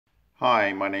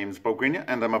Hi, my name's Bob Greenyer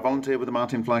and I'm a volunteer with the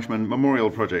Martin Fleischmann Memorial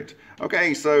Project.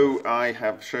 Okay, so I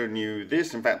have shown you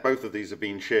this. In fact, both of these have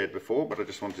been shared before, but I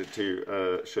just wanted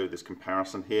to show this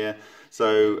comparison here.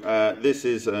 So this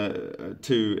is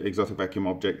two exotic vacuum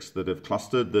objects that have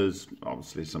clustered. There's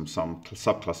obviously some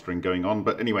sub-clustering going on,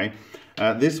 but anyway,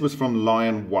 this was from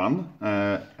Lion 1,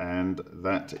 and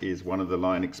that is one of the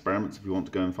Lion experiments. If you want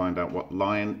to go and find out what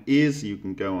Lion is, you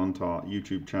can go onto our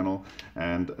YouTube channel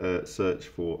and search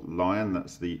for Lion.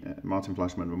 That's the Martin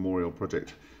Fleischmann Memorial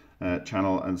Project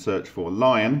channel, and search for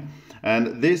Lion.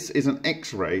 And this is an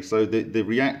X-ray, so the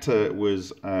reactor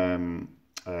was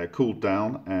cooled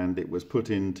down and it was put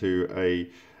into a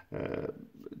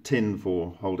tin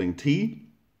for holding tea,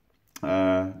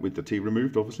 with the tea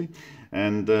removed obviously,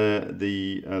 and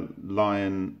the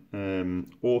Lion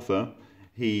author,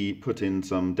 he put in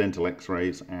some dental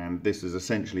X-rays, and this is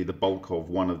essentially the bulk of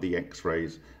one of the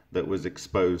X-rays that was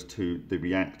exposed to the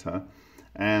reactor,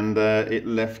 and it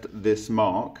left this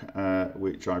mark,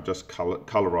 which I've just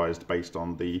colorized based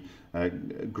on the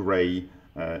grey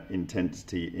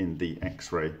intensity in the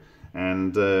X-ray.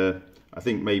 And I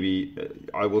think maybe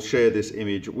I will share this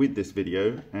image with this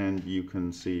video and you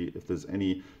can see if there's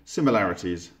any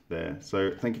similarities there.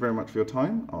 So thank you very much for your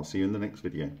time. I'll see you in the next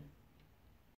video.